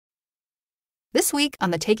This week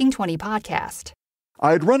on the Taking 20 podcast.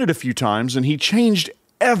 I had run it a few times and he changed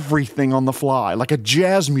everything on the fly, like a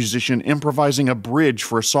jazz musician improvising a bridge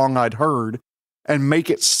for a song I'd heard and make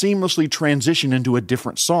it seamlessly transition into a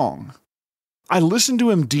different song. I listened to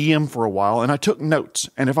him DM for a while and I took notes,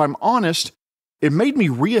 and if I'm honest, it made me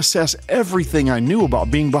reassess everything I knew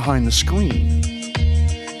about being behind the screen.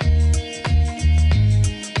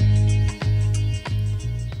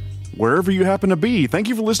 Wherever you happen to be, thank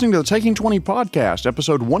you for listening to the Taking 20 podcast,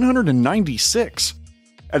 episode 196.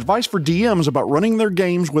 Advice for DMs about running their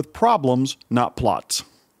games with problems, not plots.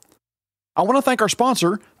 I want to thank our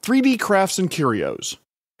sponsor, 3D Crafts and Curios.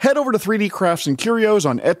 Head over to 3D Crafts and Curios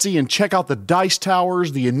on Etsy and check out the dice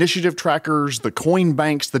towers, the initiative trackers, the coin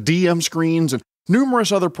banks, the DM screens, and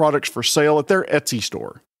numerous other products for sale at their Etsy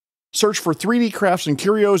store. Search for 3D Crafts and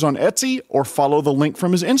Curios on Etsy or follow the link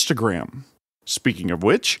from his Instagram. Speaking of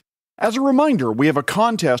which, as a reminder, we have a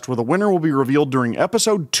contest where the winner will be revealed during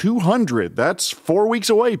episode 200. That's 4 weeks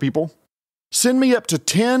away, people. Send me up to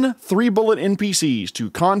 10 3-bullet NPCs to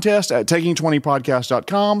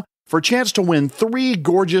contest@taking20podcast.com for a chance to win 3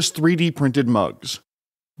 gorgeous 3D printed mugs.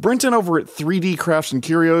 Brenton over at 3D Crafts and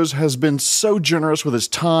Curios has been so generous with his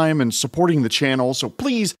time and supporting the channel, so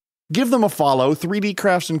please give them a follow, 3D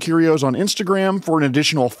Crafts and Curios on Instagram, for an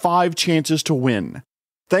additional 5 chances to win.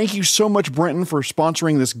 Thank you so much, Brenton, for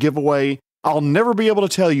sponsoring this giveaway. I'll never be able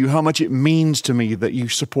to tell you how much it means to me that you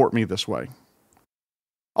support me this way.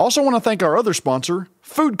 I also want to thank our other sponsor,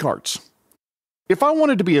 Food Carts. If I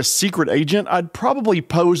wanted to be a secret agent, I'd probably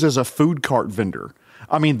pose as a food cart vendor.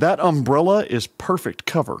 I mean, that umbrella is perfect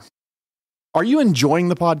cover. Are you enjoying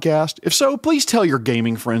the podcast? If so, please tell your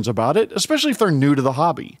gaming friends about it, especially if they're new to the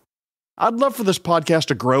hobby. I'd love for this podcast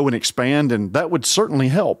to grow and expand, and that would certainly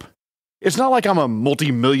help. It's not like I'm a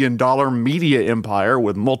multi-million-dollar media empire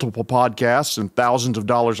with multiple podcasts and thousands of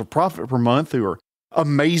dollars of profit per month who are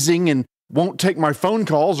amazing and won't take my phone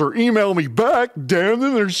calls or email me back. Damn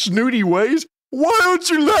them, their snooty ways. Why don't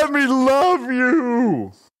you let me love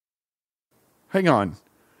you? Hang on.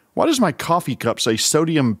 Why does my coffee cup say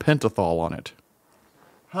sodium pentothal on it?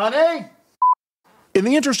 Honey? In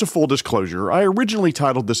the interest of full disclosure, I originally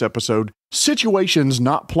titled this episode, Situations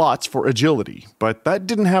Not Plots for Agility, but that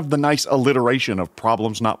didn't have the nice alliteration of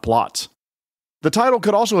problems not plots. The title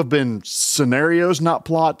could also have been Scenarios Not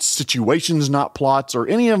Plots, Situations Not Plots, or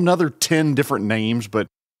any of another 10 different names, but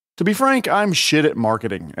to be frank, I'm shit at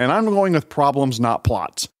marketing, and I'm going with Problems Not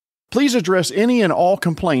Plots. Please address any and all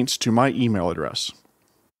complaints to my email address.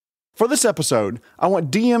 For this episode, I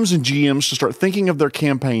want DMs and GMs to start thinking of their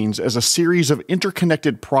campaigns as a series of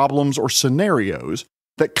interconnected problems or scenarios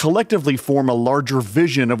that collectively form a larger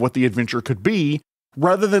vision of what the adventure could be,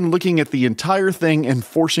 rather than looking at the entire thing and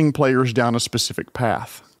forcing players down a specific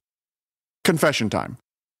path. Confession time.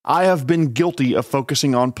 I have been guilty of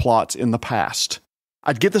focusing on plots in the past.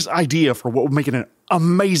 I'd get this idea for what would make it an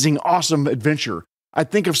amazing, awesome adventure.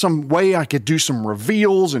 I'd think of some way I could do some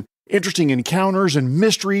reveals and interesting encounters and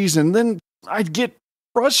mysteries, and then I'd get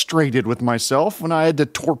frustrated with myself when I had to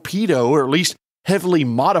torpedo or at least heavily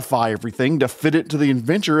modify everything to fit it to the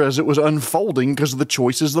adventure as it was unfolding because of the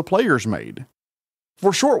choices the players made.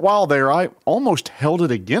 For a short while there, I almost held it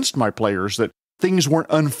against my players that things weren't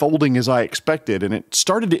unfolding as I expected, and it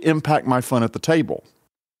started to impact my fun at the table.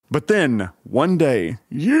 But then, one day,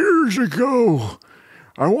 years ago,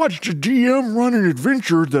 I watched a DM run an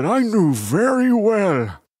adventure that I knew very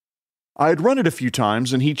well. I had run it a few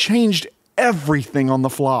times, and he changed everything on the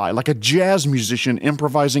fly, like a jazz musician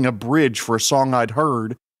improvising a bridge for a song I'd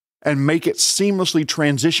heard, and make it seamlessly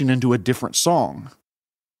transition into a different song.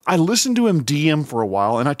 I listened to him DM for a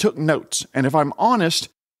while, and I took notes, and if I'm honest,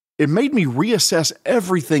 it made me reassess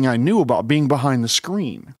everything I knew about being behind the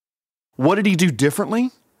screen. What did he do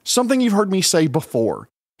differently? Something you've heard me say before.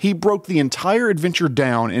 He broke the entire adventure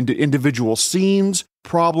down into individual scenes,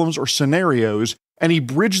 problems, or scenarios, and he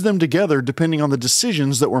bridged them together depending on the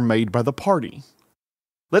decisions that were made by the party.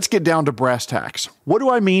 Let's get down to brass tacks. What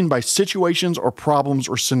do I mean by situations or problems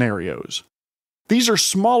or scenarios? These are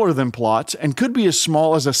smaller than plots and could be as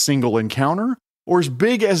small as a single encounter or as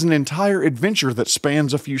big as an entire adventure that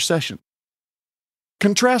spans a few sessions.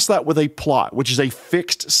 Contrast that with a plot, which is a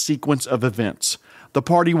fixed sequence of events. The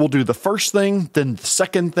party will do the first thing, then the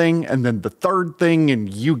second thing, and then the third thing,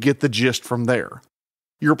 and you get the gist from there.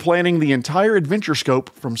 You're planning the entire adventure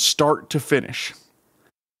scope from start to finish.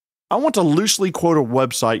 I want to loosely quote a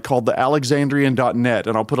website called thealexandrian.net,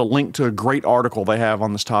 and I'll put a link to a great article they have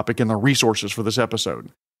on this topic in the resources for this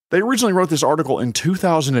episode. They originally wrote this article in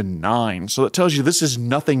 2009, so that tells you this is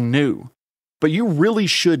nothing new. But you really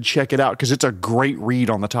should check it out because it's a great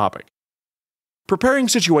read on the topic. Preparing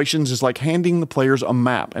situations is like handing the players a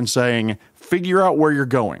map and saying, figure out where you're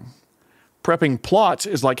going. Prepping plots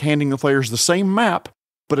is like handing the players the same map,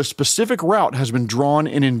 but a specific route has been drawn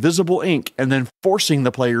in invisible ink and then forcing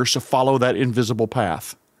the players to follow that invisible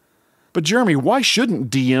path. But Jeremy, why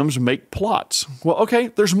shouldn't DMs make plots? Well, okay,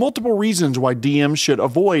 there's multiple reasons why DMs should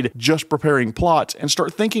avoid just preparing plots and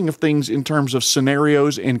start thinking of things in terms of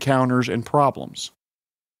scenarios, encounters, and problems.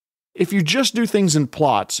 If you just do things in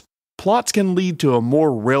plots can lead to a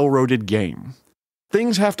more railroaded game.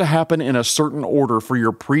 Things have to happen in a certain order for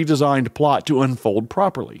your pre-designed plot to unfold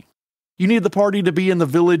properly. You need the party to be in the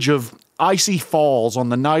village of Icy Falls on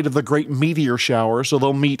the night of the great meteor shower so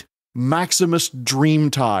they'll meet Maximus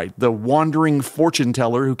Dreamtide, the wandering fortune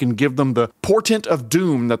teller who can give them the portent of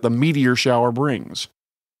doom that the meteor shower brings.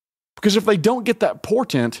 Because if they don't get that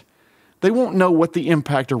portent, they won't know what the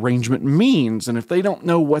impact arrangement means, and if they don't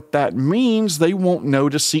know what that means, they won't know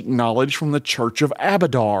to seek knowledge from the Church of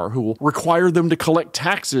Abadar, who will require them to collect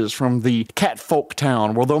taxes from the Catfolk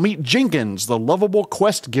town, where they'll meet Jenkins, the lovable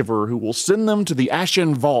quest giver, who will send them to the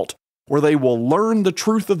Ashen Vault, where they will learn the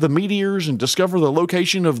truth of the meteors and discover the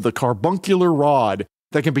location of the carbuncular rod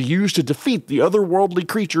that can be used to defeat the otherworldly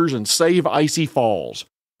creatures and save Icy Falls.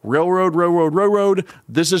 Railroad, railroad, railroad,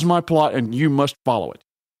 this is my plot and you must follow it.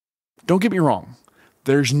 Don't get me wrong,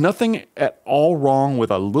 there's nothing at all wrong with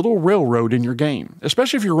a little railroad in your game,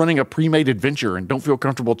 especially if you're running a pre-made adventure and don't feel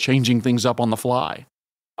comfortable changing things up on the fly.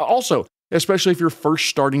 Also, especially if you're first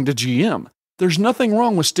starting to GM, there's nothing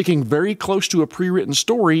wrong with sticking very close to a pre-written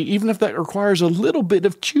story, even if that requires a little bit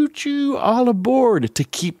of choo-choo all aboard to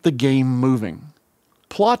keep the game moving.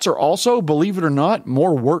 Plots are also, believe it or not,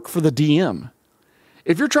 more work for the DM.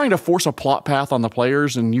 If you're trying to force a plot path on the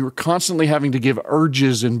players and you're constantly having to give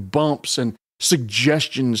urges and bumps and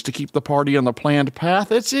suggestions to keep the party on the planned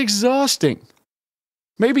path, it's exhausting.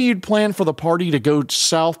 Maybe you'd plan for the party to go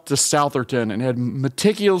south to Southerton and had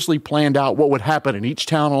meticulously planned out what would happen in each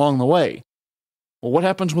town along the way. Well, what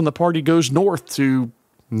happens when the party goes north to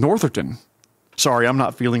Northerton? Sorry, I'm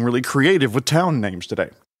not feeling really creative with town names today.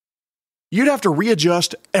 You'd have to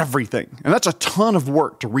readjust everything, and that's a ton of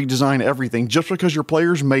work to redesign everything just because your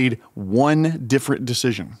players made one different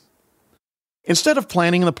decision. Instead of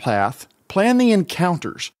planning the path, plan the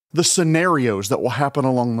encounters, the scenarios that will happen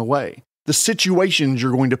along the way, the situations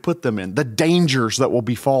you're going to put them in, the dangers that will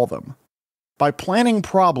befall them. By planning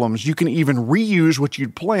problems, you can even reuse what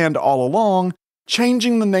you'd planned all along,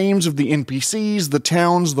 changing the names of the NPCs, the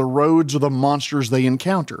towns, the roads, or the monsters they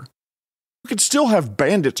encounter. You could still have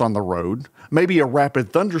bandits on the road, maybe a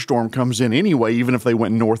rapid thunderstorm comes in anyway even if they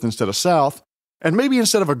went north instead of south, and maybe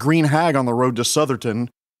instead of a green hag on the road to Southerton,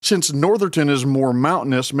 since Northerton is more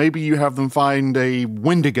mountainous, maybe you have them find a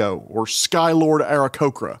Wendigo or Skylord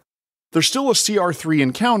Aarakocra. There's still a CR3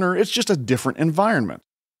 encounter, it's just a different environment.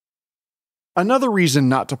 Another reason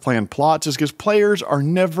not to plan plots is because players are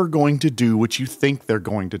never going to do what you think they're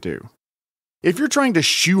going to do. If you're trying to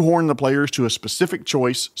shoehorn the players to a specific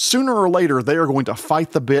choice, sooner or later they are going to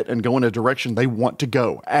fight the bit and go in a direction they want to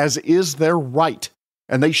go, as is their right,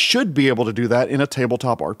 and they should be able to do that in a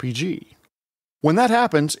tabletop RPG. When that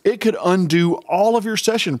happens, it could undo all of your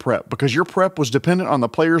session prep because your prep was dependent on the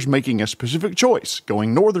players making a specific choice,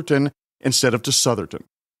 going Northerton instead of to Southerton.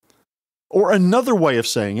 Or another way of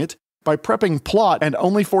saying it, by prepping plot and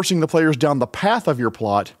only forcing the players down the path of your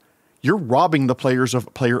plot, you're robbing the players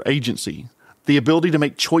of player agency, the ability to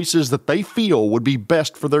make choices that they feel would be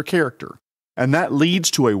best for their character, and that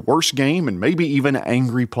leads to a worse game and maybe even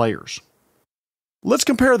angry players. Let's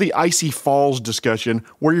compare the Icy Falls discussion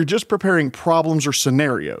where you're just preparing problems or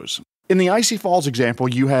scenarios. In the Icy Falls example,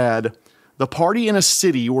 you had the party in a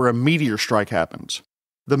city where a meteor strike happens,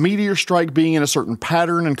 the meteor strike being in a certain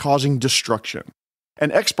pattern and causing destruction,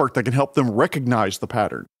 an expert that can help them recognize the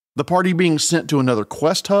pattern, the party being sent to another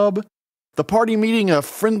quest hub, the party meeting a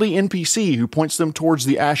friendly NPC who points them towards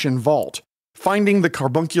the Ashen Vault, finding the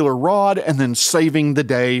carbuncular rod, and then saving the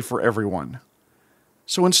day for everyone.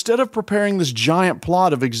 So instead of preparing this giant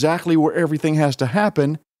plot of exactly where everything has to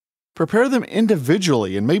happen, prepare them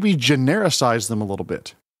individually and maybe genericize them a little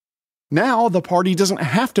bit. Now the party doesn't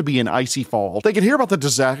have to be in Icy Falls. They can hear about the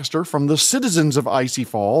disaster from the citizens of Icy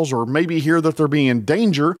Falls, or maybe hear that they're being in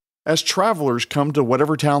danger as travelers come to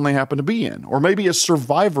whatever town they happen to be in, or maybe a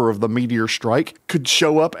survivor of the meteor strike could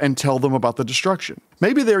show up and tell them about the destruction.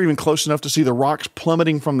 Maybe they're even close enough to see the rocks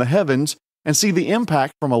plummeting from the heavens and see the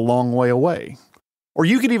impact from a long way away. Or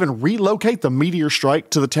you could even relocate the meteor strike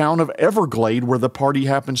to the town of Everglade where the party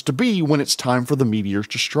happens to be when it's time for the meteors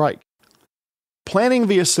to strike. Planning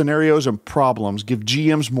via scenarios and problems give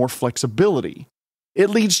GMs more flexibility. It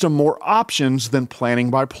leads to more options than planning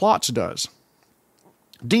by plots does.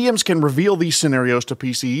 DMs can reveal these scenarios to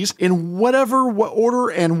PCs in whatever order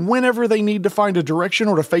and whenever they need to find a direction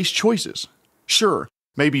or to face choices. Sure,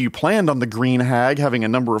 maybe you planned on the Green Hag having a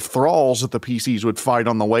number of thralls that the PCs would fight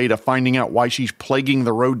on the way to finding out why she's plaguing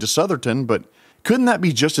the road to Sotherton, but couldn't that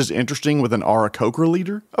be just as interesting with an Aarakocra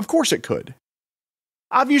leader? Of course it could.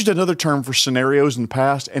 I've used another term for scenarios in the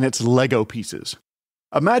past, and it's Lego pieces.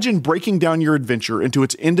 Imagine breaking down your adventure into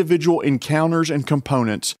its individual encounters and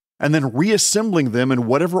components, and then reassembling them in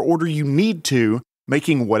whatever order you need to,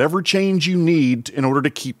 making whatever change you need in order to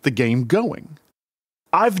keep the game going.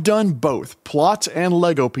 I've done both plots and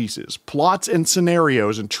Lego pieces, plots and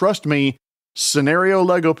scenarios, and trust me, scenario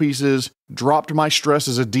Lego pieces dropped my stress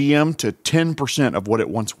as a DM to 10% of what it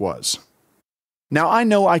once was. Now I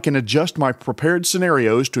know I can adjust my prepared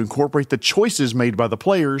scenarios to incorporate the choices made by the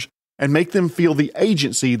players and make them feel the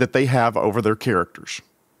agency that they have over their characters.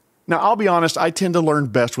 Now I'll be honest, I tend to learn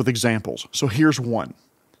best with examples, so here's one.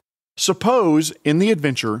 Suppose, in the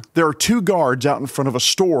adventure, there are 2 guards out in front of a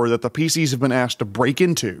store that the PCs have been asked to break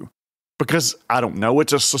into, because, I don't know,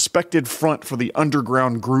 it's a suspected front for the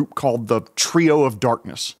underground group called the Trio of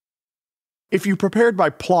Darkness. If you prepared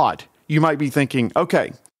by plot, you might be thinking,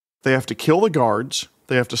 okay, they have to kill the guards,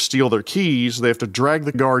 they have to steal their keys, they have to drag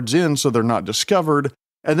the guards in so they're not discovered,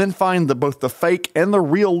 and then find both the fake and the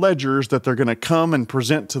real ledgers that they're going to come and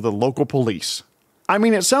present to the local police. I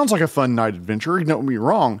mean, it sounds like a fun night adventure, don't get me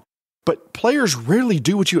wrong, but players rarely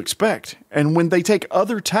do what you expect, and when they take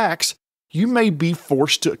other tacks, you may be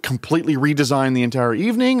forced to completely redesign the entire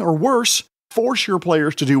evening, or worse, force your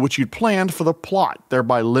players to do what you'd planned for the plot,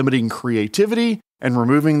 thereby limiting creativity and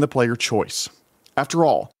removing the player choice. After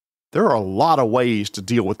all, there are a lot of ways to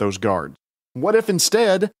deal with those guards. What if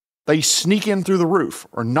instead, they sneak in through the roof,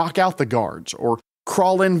 or knock out the guards, or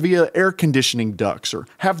crawl in via air conditioning ducts, or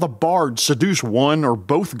have the bard seduce one or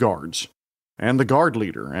both guards, and the guard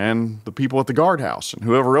leader, and the people at the guardhouse, and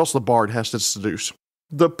whoever else the bard has to seduce.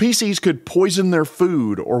 The PCs could poison their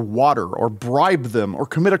food or water or bribe them or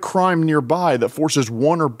commit a crime nearby that forces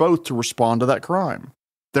one or both to respond to that crime,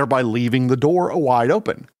 thereby leaving the door wide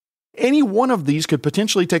open. Any one of these could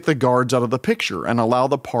potentially take the guards out of the picture and allow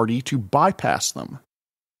the party to bypass them.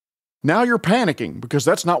 Now you're panicking because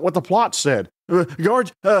that's not what the plot said.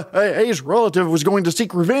 Guards, A's relative was going to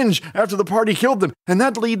seek revenge after the party killed them, and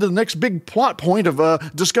that led to the next big plot point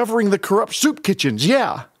of discovering the corrupt soup kitchens,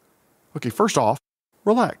 yeah. Okay, first off,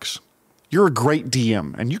 relax. You're a great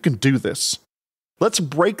DM, and you can do this. Let's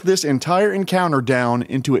break this entire encounter down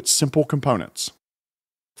into its simple components.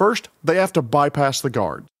 First, they have to bypass the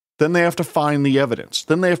guard. Then they have to find the evidence.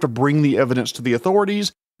 Then they have to bring the evidence to the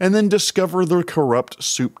authorities, and then discover the corrupt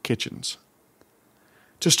soup kitchens.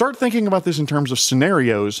 To start thinking about this in terms of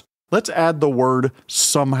scenarios, let's add the word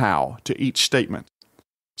somehow to each statement.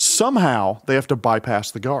 Somehow, they have to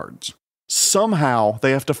bypass the guards. Somehow,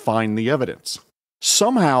 they have to find the evidence.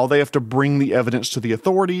 Somehow, they have to bring the evidence to the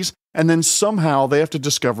authorities, and then somehow they have to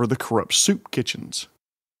discover the corrupt soup kitchens.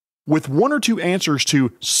 With 1 or 2 answers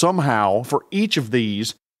to somehow for each of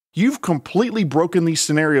these, you've completely broken these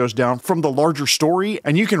scenarios down from the larger story,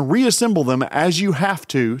 and you can reassemble them as you have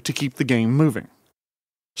to keep the game moving.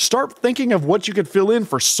 Start thinking of what you could fill in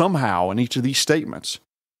for somehow in each of these statements.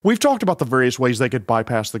 We've talked about the various ways they could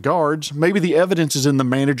bypass the guards. Maybe the evidence is in the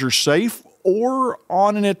manager's safe, or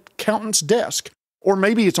on an accountant's desk, or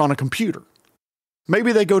maybe it's on a computer.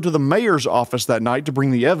 Maybe they go to the mayor's office that night to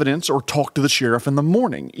bring the evidence, or talk to the sheriff in the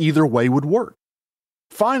morning. Either way would work.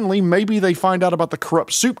 Finally, maybe they find out about the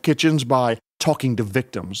corrupt soup kitchens by talking to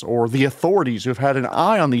victims or the authorities who've had an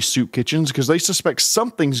eye on these soup kitchens because they suspect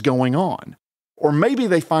something's going on. Or maybe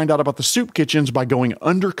they find out about the soup kitchens by going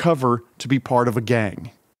undercover to be part of a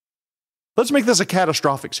gang. Let's make this a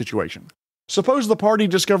catastrophic situation. Suppose the party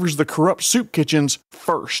discovers the corrupt soup kitchens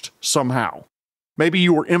first, somehow. Maybe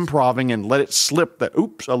you were improvising and let it slip that,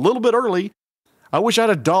 oops, a little bit early. I wish I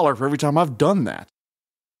had $1 for every time I've done that.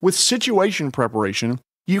 With situation preparation,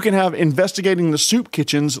 you can have investigating the soup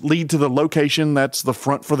kitchens lead to the location that's the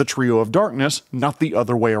front for the Trio of Darkness, not the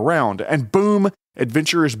other way around. And boom,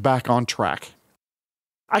 adventure is back on track.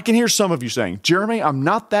 I can hear some of you saying, Jeremy, I'm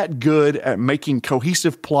not that good at making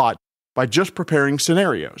cohesive plot by just preparing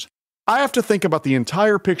scenarios. I have to think about the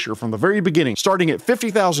entire picture from the very beginning, starting at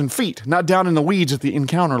 50,000 feet, not down in the weeds at the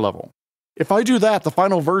encounter level. If I do that, the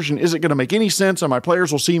final version isn't going to make any sense and my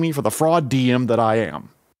players will see me for the fraud DM that I am.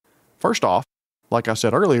 First off, like I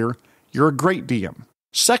said earlier, you're a great DM.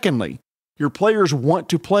 Secondly, your players want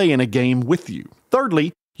to play in a game with you.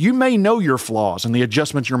 Thirdly, you may know your flaws and the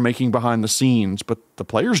adjustments you're making behind the scenes, but the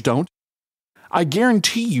players don't. I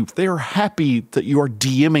guarantee you they are happy that you are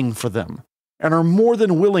DMing for them, and are more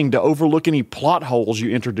than willing to overlook any plot holes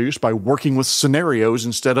you introduce by working with scenarios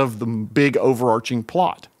instead of the big overarching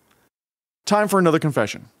plot. Time for another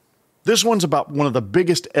confession. This one's about one of the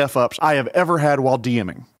biggest F-ups I have ever had while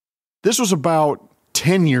DMing. This was about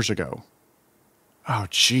 10 years ago. Oh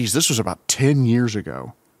geez, this was about 10 years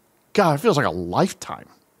ago. God, it feels like a lifetime.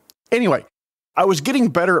 Anyway, I was getting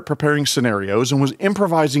better at preparing scenarios and was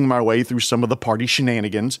improvising my way through some of the party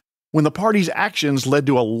shenanigans when the party's actions led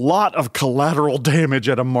to a lot of collateral damage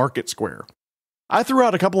at a market square. I threw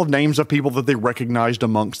out a couple of names of people that they recognized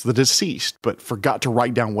amongst the deceased, but forgot to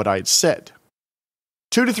write down what I had said.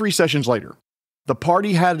 2 to 3 sessions later, the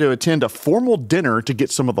party had to attend a formal dinner to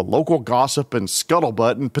get some of the local gossip and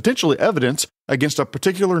scuttlebutt and potentially evidence against a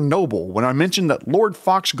particular noble when I mentioned that Lord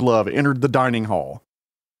Foxglove entered the dining hall.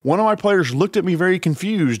 One of my players looked at me very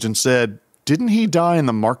confused and said, "Didn't he die in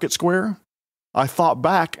the market square?" I thought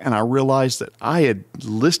back and I realized that I had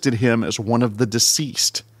listed him as one of the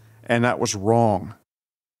deceased, and that was wrong.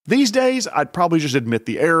 These days, I'd probably just admit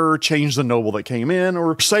the error, change the noble that came in,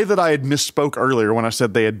 or say that I had misspoke earlier when I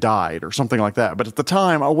said they had died, or something like that, but at the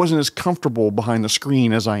time, I wasn't as comfortable behind the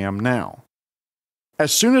screen as I am now.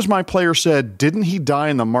 As soon as my player said, "Didn't he die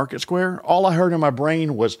in the market square?" all I heard in my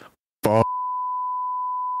brain was, "Fuck.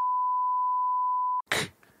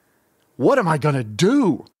 What am I gonna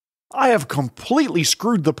do? I have completely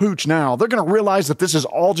screwed the pooch now. They're going to realize that this is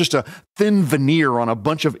all just a thin veneer on a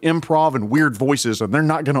bunch of improv and weird voices, and they're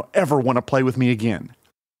not going to ever want to play with me again."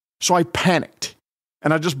 So I panicked,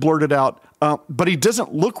 and I just blurted out, "But he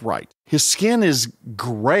doesn't look right. His skin is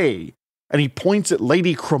gray." And he points at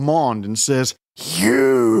Lady Cremond and says,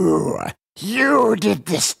 You did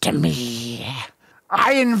this to me.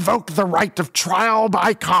 I invoke the right of trial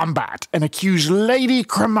by combat and accuse Lady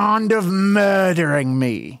Cremond of murdering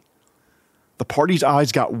me." The party's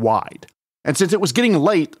eyes got wide, and since it was getting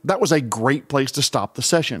late, that was a great place to stop the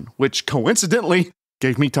session, which coincidentally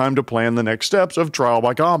gave me time to plan the next steps of trial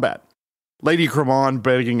by combat. Lady Cremond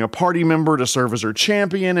begging a party member to serve as her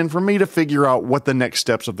champion, and for me to figure out what the next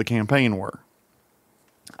steps of the campaign were.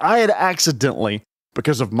 I had accidentally,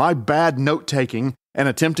 because of my bad note-taking and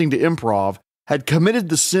attempting to improv, had committed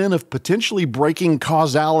the sin of potentially breaking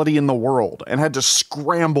causality in the world and had to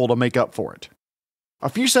scramble to make up for it. A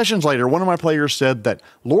few sessions later, one of my players said that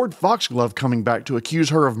Lord Foxglove coming back to accuse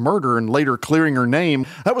her of murder and later clearing her name,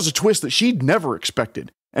 that was a twist that she'd never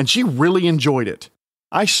expected, and she really enjoyed it.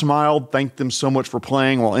 I smiled, thanked them so much for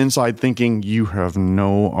playing, while inside thinking, "You have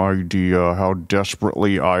no idea how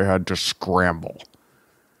desperately I had to scramble."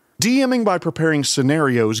 DMing by preparing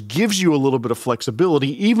scenarios gives you a little bit of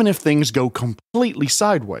flexibility even if things go completely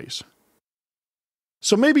sideways.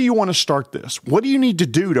 So maybe you want to start this. What do you need to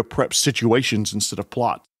do to prep situations instead of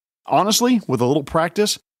plots? Honestly, with a little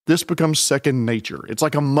practice, this becomes second nature. It's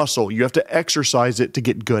like a muscle. You have to exercise it to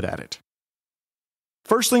get good at it.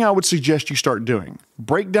 First thing I would suggest you start doing,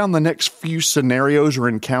 break down the next few scenarios or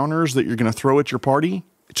encounters that you're going to throw at your party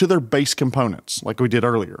to their base components, like we did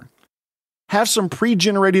earlier. Have some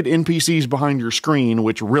pre-generated NPCs behind your screen,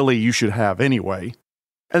 which really you should have anyway,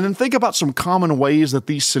 and then think about some common ways that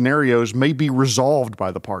these scenarios may be resolved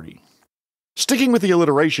by the party. Sticking with the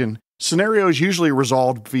alliteration, scenarios usually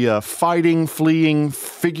resolved via fighting, fleeing,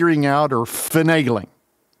 figuring out, or finagling.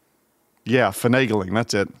 Yeah, finagling,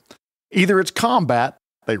 that's it. Either it's combat,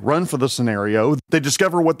 they run for the scenario, they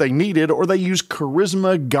discover what they needed, or they use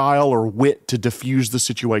charisma, guile, or wit to diffuse the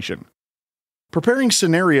situation. Preparing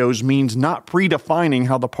scenarios means not predefining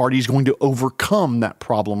how the party is going to overcome that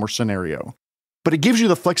problem or scenario, but it gives you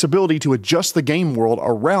the flexibility to adjust the game world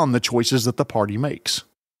around the choices that the party makes.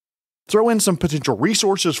 Throw in some potential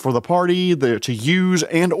resources for the party to use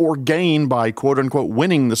and or gain by quote-unquote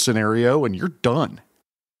winning the scenario, and you're done.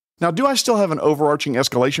 Now, do I still have an overarching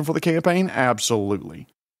escalation for the campaign? Absolutely.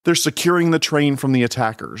 They're securing the train from the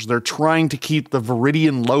attackers. They're trying to keep the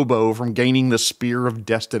Viridian Lobo from gaining the Spear of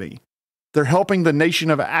Destiny. They're helping the nation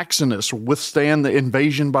of Axinus withstand the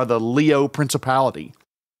invasion by the Leo Principality.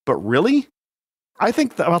 But really? I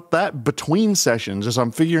think about that between sessions as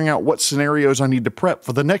I'm figuring out what scenarios I need to prep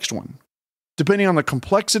for the next one. Depending on the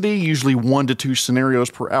complexity, usually 1 to 2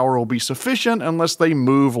 scenarios per hour will be sufficient unless they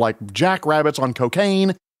move like jackrabbits on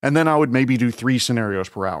cocaine, and then I would maybe do 3 scenarios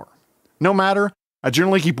per hour. No matter, I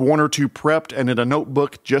generally keep 1 or 2 prepped and in a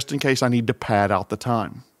notebook just in case I need to pad out the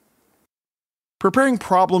time. Preparing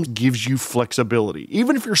problems gives you flexibility.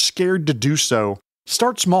 Even if you're scared to do so,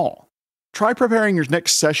 start small. Try preparing your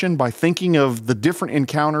next session by thinking of the different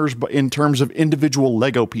encounters in terms of individual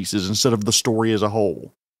Lego pieces instead of the story as a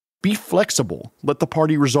whole. Be flexible. Let the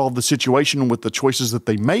party resolve the situation with the choices that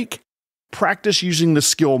they make, Practice using the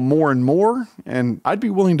skill more and more, and I'd be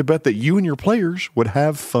willing to bet that you and your players would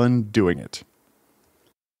have fun doing it.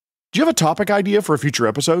 Do you have a topic idea for a future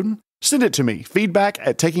episode? Send it to me,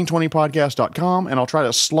 feedback@taking20podcast.com, and I'll try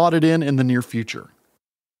to slot it in the near future.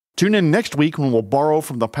 Tune in next week when we'll borrow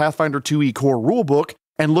from the Pathfinder 2e core rulebook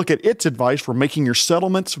and look at its advice for making your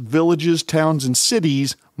settlements, villages, towns, and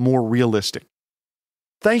cities more realistic.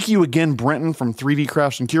 Thank you again, Brenton from 3D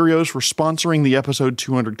Crafts and Curios, for sponsoring the episode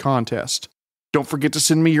 200 contest. Don't forget to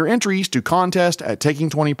send me your entries to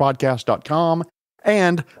contest@taking20podcast.com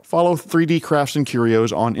and follow 3D Crafts and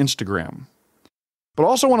Curios on Instagram. But I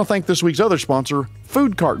also want to thank this week's other sponsor,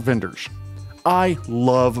 Food Cart Vendors. I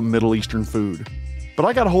love Middle Eastern food, but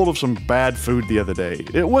I got a hold of some bad food the other day.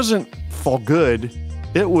 It wasn't fall good,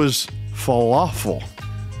 it was falafel.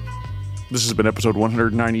 This has been episode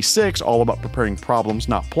 196, all about preparing problems,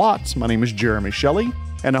 not plots. My name is Jeremy Shelley,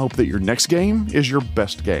 and I hope that your next game is your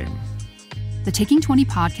best game. The Taking 20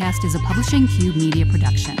 podcast is a Publishing Cube media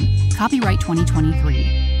production. Copyright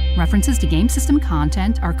 2023. References to game system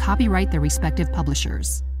content are copyright their respective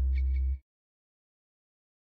publishers.